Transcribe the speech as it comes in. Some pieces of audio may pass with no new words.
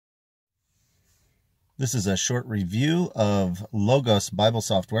This is a short review of Logos Bible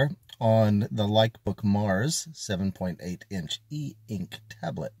software on the Likebook Mars 7.8-inch e-ink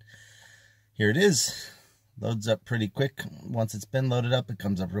tablet. Here it is. Loads up pretty quick. Once it's been loaded up, it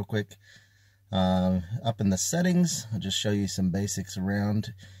comes up real quick. Up in the settings, I'll just show you some basics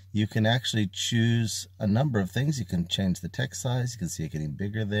around. You can actually choose a number of things. You can change the text size. You can see it getting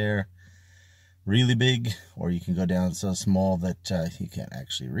bigger there, really big, or you can go down so small that you can't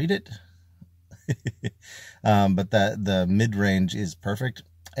actually read it. But the mid-range is perfect,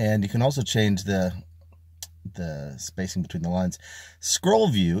 and you can also change the spacing between the lines. Scroll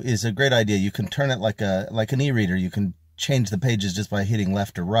view is a great idea. You can turn it like an e-reader. You can change the pages just by hitting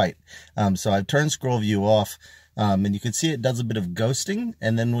left or right. So I've turned scroll view off, and you can see it does a bit of ghosting,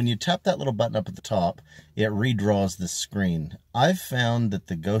 and then when you tap that little button up at the top, it redraws the screen. I've found that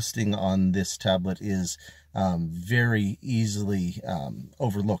the ghosting on this tablet is very easily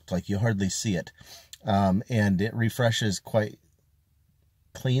overlooked, like you hardly see it, and it refreshes quite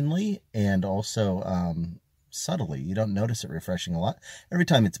cleanly and also subtly. You don't notice it refreshing a lot. Every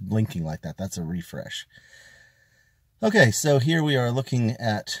time it's blinking like that, that's a refresh. Okay, so here we are looking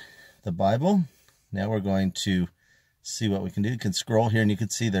at the Bible. Now we're going to see what we can do. You can scroll here and you can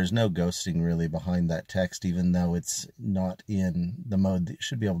see there's no ghosting really behind that text, even though it's not in the mode that you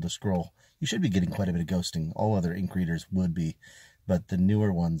should be able to scroll. You should be getting quite a bit of ghosting. All other ink readers would be, but the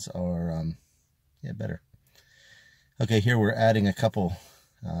newer ones are better. Okay, here we're adding a couple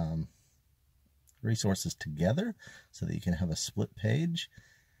resources together so that you can have a split page.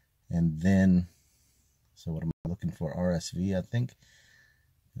 And then, so what am I looking for? RSV, I think.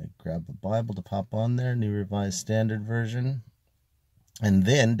 I grab the Bible to pop on there, New Revised Standard Version. And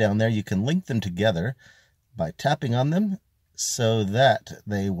then down there you can link them together by tapping on them so that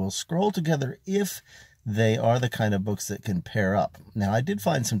they will scroll together if they are the kind of books that can pair up. Now, I did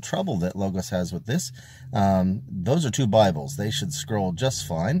find some trouble that Logos has with this. Those are two Bibles. They should scroll just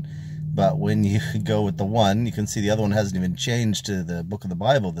fine. But when you go with the one, you can see the other one hasn't even changed to the book of the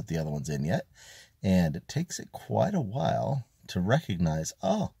Bible that the other one's in yet. And it takes it quite a while to recognize,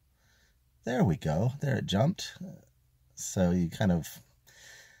 oh, there we go. There it jumped. So you kind of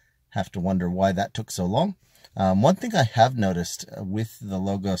have to wonder why that took so long. One thing I have noticed with the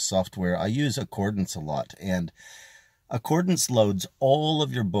Logos software, I use Accordance a lot, and Accordance loads all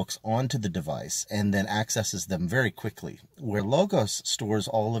of your books onto the device and then accesses them very quickly, where Logos stores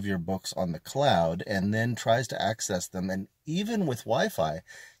all of your books on the cloud and then tries to access them. And even with Wi-Fi,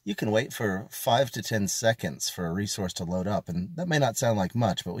 you can wait for 5 to 10 seconds for a resource to load up. And that may not sound like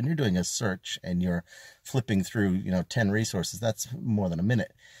much, but when you're doing a search and you're flipping through, 10 resources, that's more than a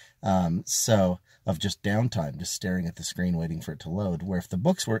minute. So of just downtime, just staring at the screen waiting for it to load, where if the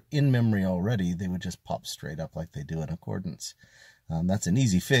books were in memory already, they would just pop straight up like they do in Accordance. That's an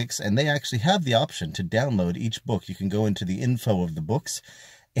easy fix, and they actually have the option to download each book. You can go into the info of the books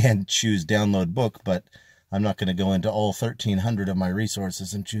and choose download book, but I'm not going to go into all 1,300 of my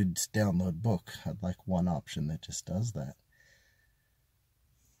resources and choose download book. I'd like one option that just does that.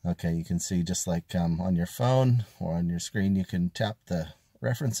 Okay, you can see just like on your phone or on your screen, you can tap the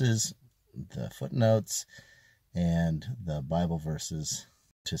references, the footnotes, and the Bible verses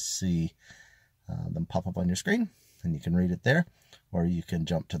to see them pop up on your screen, and you can read it there, or you can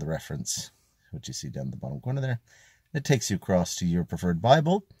jump to the reference, which you see down in the bottom corner there. It takes you across to your preferred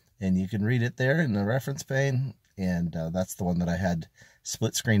Bible, and you can read it there in the reference pane, and that's the one that I had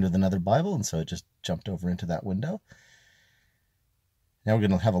split screened with another Bible, and so it just jumped over into that window. Now we're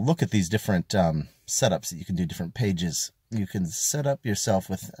going to have a look at these different setups that you can do, different pages. You can set up yourself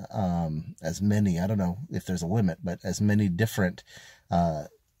with as many, I don't know if there's a limit, but as many different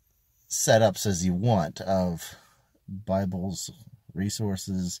setups as you want of Bibles,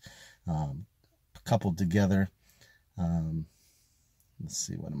 resources, coupled together. Let's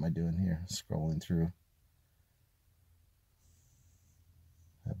see, what am I doing here? Scrolling through.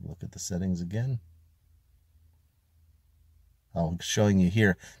 Have a look at the settings again. I'm showing you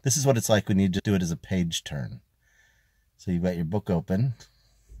here. This is what it's like when you just do it as a page turn. So you've got your book open,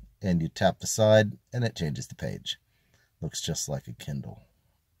 and you tap the side, and it changes the page. Looks just like a Kindle.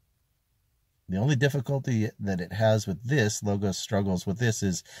 The only difficulty that it has with this, Logos struggles with this,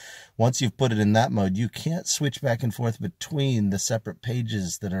 is once you've put it in that mode, you can't switch back and forth between the separate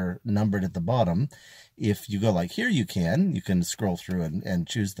pages that are numbered at the bottom. If you go like here, you can scroll through and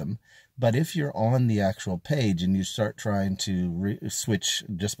choose them. But if you're on the actual page and you start trying to switch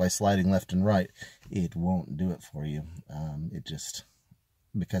just by sliding left and right, it won't do it for you. It just,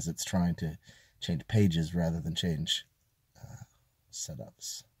 because it's trying to change pages rather than change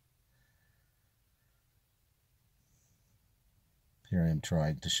setups. Here I am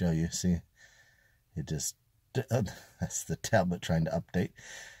trying to show you. See, It just, that's the tablet trying to update.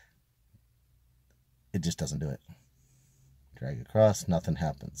 It just doesn't do it. Drag across, nothing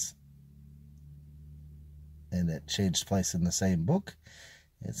happens. And it changed place in the same book.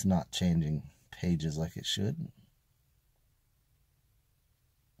 It's not changing pages like it should.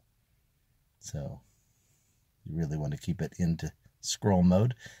 So you really want to keep it into scroll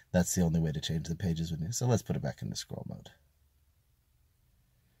mode. That's the only way to change the pages. So let's put it back into scroll mode.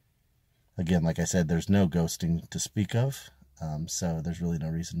 Again, like I said, there's no ghosting to speak of, so there's really no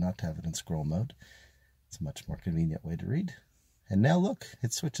reason not to have it in scroll mode. It's a much more convenient way to read. And now look,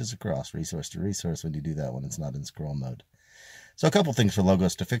 it switches across resource to resource when you do that when it's not in scroll mode. So a couple things for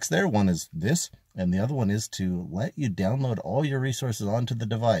Logos to fix there. One is this, and the other one is to let you download all your resources onto the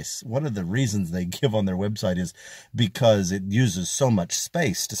device. One of the reasons they give on their website is because it uses so much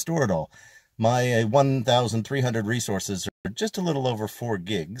space to store it all. My 1,300 resources are just a little over 4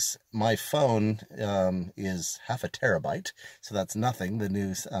 gigs. My phone is half a terabyte, so that's nothing, the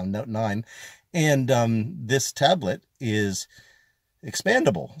new Note 9. And this tablet is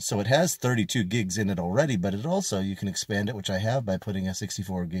expandable, so it has 32 gigs in it already, but it also, you can expand it, which I have, by putting a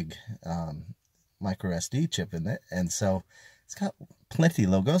 64 gig micro SD chip in it. And so it's got plenty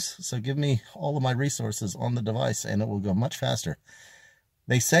Logos, so give me all of my resources on the device and it will go much faster.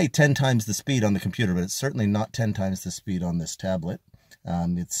 They say 10 times the speed on the computer, but it's certainly not 10 times the speed on this tablet.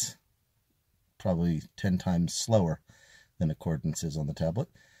 It's probably 10 times slower than Accordance is on the tablet,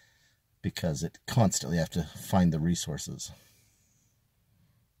 because it constantly have to find the resources.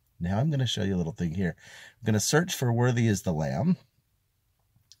 Now I'm going to show you a little thing here. I'm going to search for Worthy is the Lamb.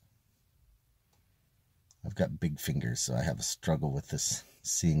 I've got big fingers, so I have a struggle with this,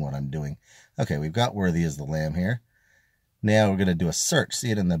 seeing what I'm doing. Okay, we've got Worthy is the Lamb here. Now we're going to do a search. See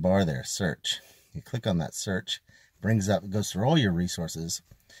it in the bar there, search. You click on that search, brings up, it goes through all your resources,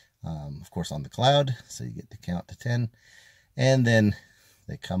 of course on the cloud, so you get to count to 10. And then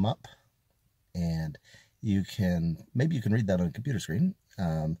they come up, and you can, maybe you can read that on a computer screen,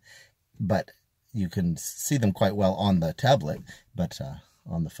 but you can see them quite well on the tablet, but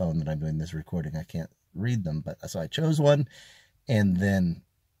on the phone that I'm doing this recording, I can't read them. But so I chose one, and then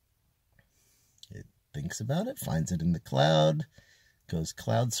it thinks about it, finds it in the cloud, goes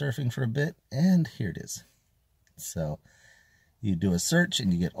cloud surfing for a bit, and here it is. So you do a search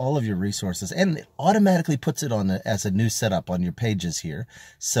and you get all of your resources, and it automatically puts it on as a new setup on your pages here,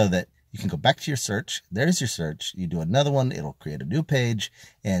 so that you can go back to your search. There's your search. You do another one, it'll create a new page,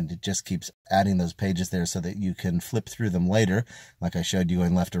 and it just keeps adding those pages there so that you can flip through them later, like I showed you,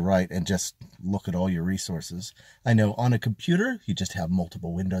 going left to right, and just look at all your resources. I know on a computer, you just have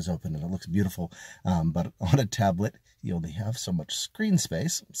multiple windows open and it looks beautiful, but on a tablet, you only have so much screen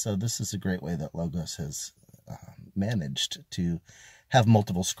space. So this is a great way that Logos has managed to have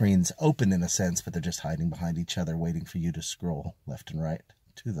multiple screens open in a sense, but they're just hiding behind each other, waiting for you to scroll left and right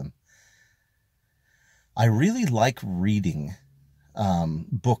to them. I really like reading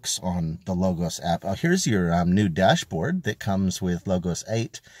books on the Logos app. Here's your new dashboard that comes with Logos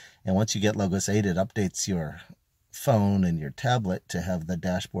 8. And once you get Logos 8, it updates your phone and your tablet to have the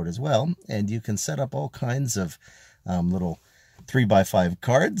dashboard as well. And you can set up all kinds of little 3x5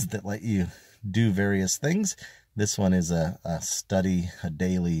 cards that let you do various things. This one is a study, a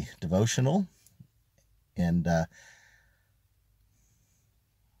daily devotional. And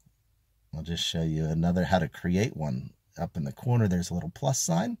I'll just show you another how to create one. Up in the corner, there's a little plus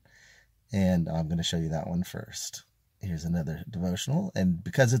sign, and I'm going to show you that one first. Here's another devotional, and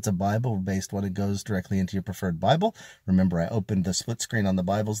because it's a Bible-based one, it goes directly into your preferred Bible. Remember, I opened the split screen on the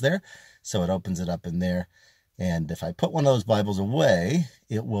Bibles there, so it opens it up in there. And if I put one of those Bibles away,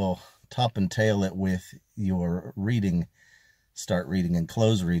 it will top and tail it with your reading, start reading and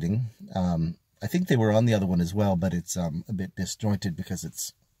close reading. I think they were on the other one as well, but it's a bit disjointed because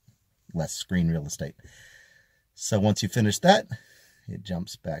it's less screen real estate. So once you finish that, it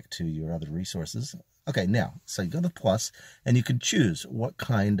jumps back to your other resources. Okay, now, so you go to plus, and you can choose what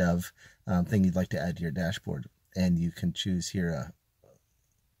kind of thing you'd like to add to your dashboard. And you can choose here a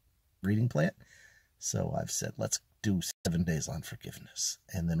reading plan. So I've said, let's do 7 days on forgiveness.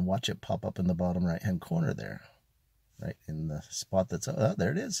 And then watch it pop up in the bottom right-hand corner there, right in the spot that's, oh,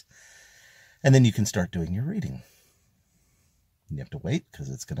 there it is. And then you can start doing your reading. You have to wait because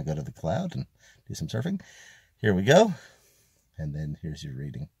it's going to go to the cloud and do some surfing. Here we go. And then here's your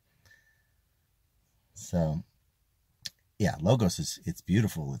reading. So, yeah, Logos it's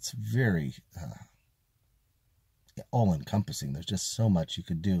beautiful. It's very all-encompassing. There's just so much you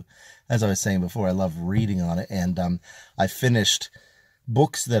could do. As I was saying before, I love reading on it. And I finished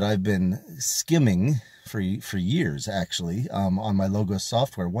books that I've been skimming for years, actually, on my Logos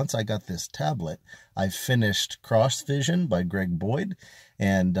software. Once I got this tablet, I finished Cross Vision by Greg Boyd,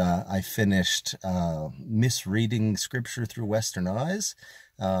 and I finished Misreading Scripture Through Western Eyes.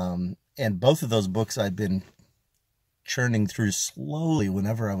 And both of those books I've been churning through slowly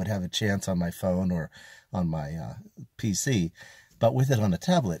whenever I would have a chance on my phone or on my PC. But with it on a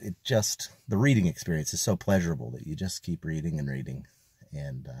tablet, the reading experience is so pleasurable that you just keep reading and reading.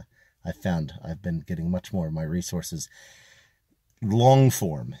 And I found I've been getting much more of my resources long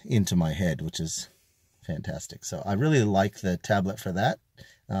form into my head, which is fantastic. So I really like the tablet for that.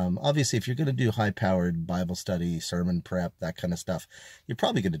 Obviously, if you're going to do high-powered Bible study, sermon prep, that kind of stuff, you're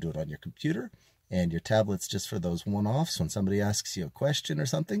probably going to do it on your computer, and your tablet's just for those one-offs when somebody asks you a question or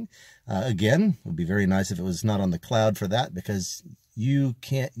something. Again, it would be very nice if it was not on the cloud for that, because you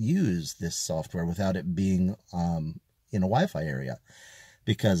can't use this software without it being in a Wi-Fi area,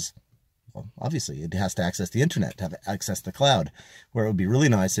 because well, obviously it has to access the internet to have access to the cloud, where it would be really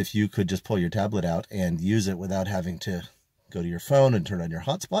nice if you could just pull your tablet out and use it without having to go to your phone and turn on your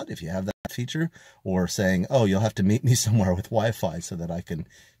hotspot if you have that feature, or saying, oh, you'll have to meet me somewhere with Wi-Fi so that I can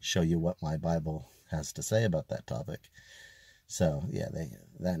show you what my Bible has to say about that topic. So yeah,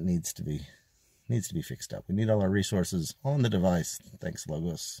 that needs to be fixed up. We need all our resources on the device. Thanks,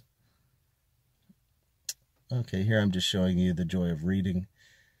 Logos. Okay, here I'm just showing you The Joy of Reading.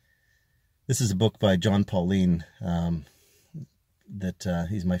 This is a book by John Pauline that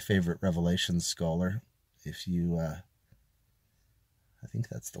he's my favorite Revelation scholar. If you, I think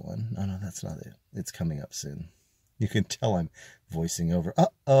that's the one. No, that's not it. It's coming up soon. You can tell I'm voicing over.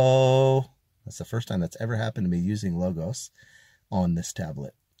 Uh-oh! That's the first time that's ever happened to me using Logos on this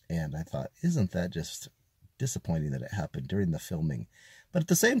tablet. And I thought, isn't that just disappointing that it happened during the filming? But at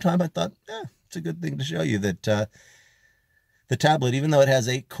the same time, I thought, it's a good thing to show you that the tablet, even though it has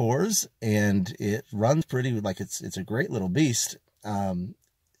 8 cores and it runs pretty, like it's a great little beast,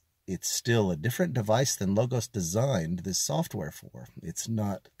 it's still a different device than Logos designed this software for. It's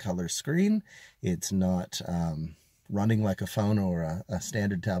not color screen. It's not running like a phone or a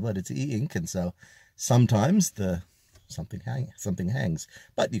standard tablet. It's e-ink, and so sometimes something hangs.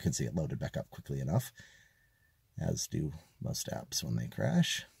 But you can see it loaded back up quickly enough, as do most apps when they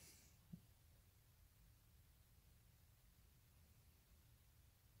crash.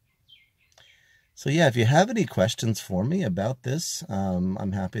 So yeah, if you have any questions for me about this,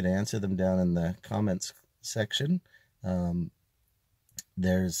 I'm happy to answer them down in the comments section.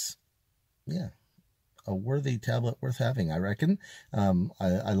 There's, a worthy tablet worth having, I reckon.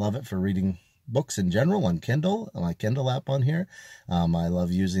 I love it for reading books in general on Kindle, my Kindle app on here. I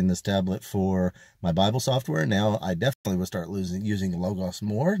love using this tablet for my Bible software. Now I definitely will start using Logos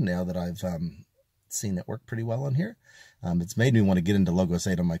more now that I've seen it work pretty well on here. It's made me want to get into Logos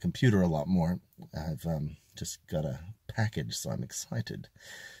 8 on my computer a lot more. I've just got a package, so I'm excited.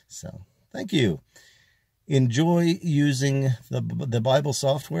 So thank you. Enjoy using the Bible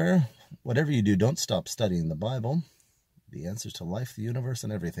software. Whatever you do, don't stop studying the Bible. The answers to life, the universe,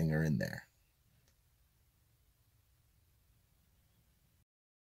 and everything are in there.